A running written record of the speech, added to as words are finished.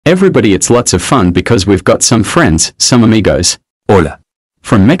Everybody, it's lots of fun because we've got some friends, some amigos. Hola.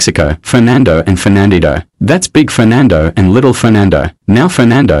 From Mexico, Fernando and Fernandito. That's Big Fernando and Little Fernando. Now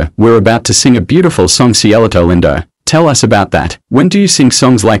Fernando, we're about to sing a beautiful song, Cielito Lindo. Tell us about that. When do you sing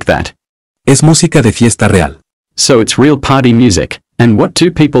songs like that? Es música de fiesta real. So it's real party music. And what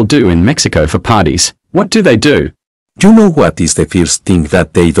do people do in Mexico for parties? What do they do? You know what is the first thing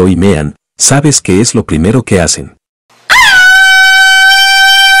that they do, man? ¿Sabes qué es lo primero que hacen?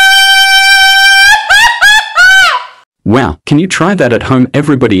 Wow, can you try that at home,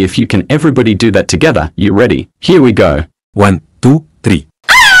 everybody? If you can, everybody do that together. You ready? Here we go. 1, 2, 3.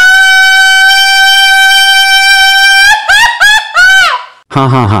 Ha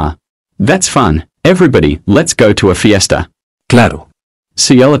ha ha. That's fun. Everybody, let's go to a fiesta. Claro.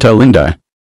 Cielito Lindo.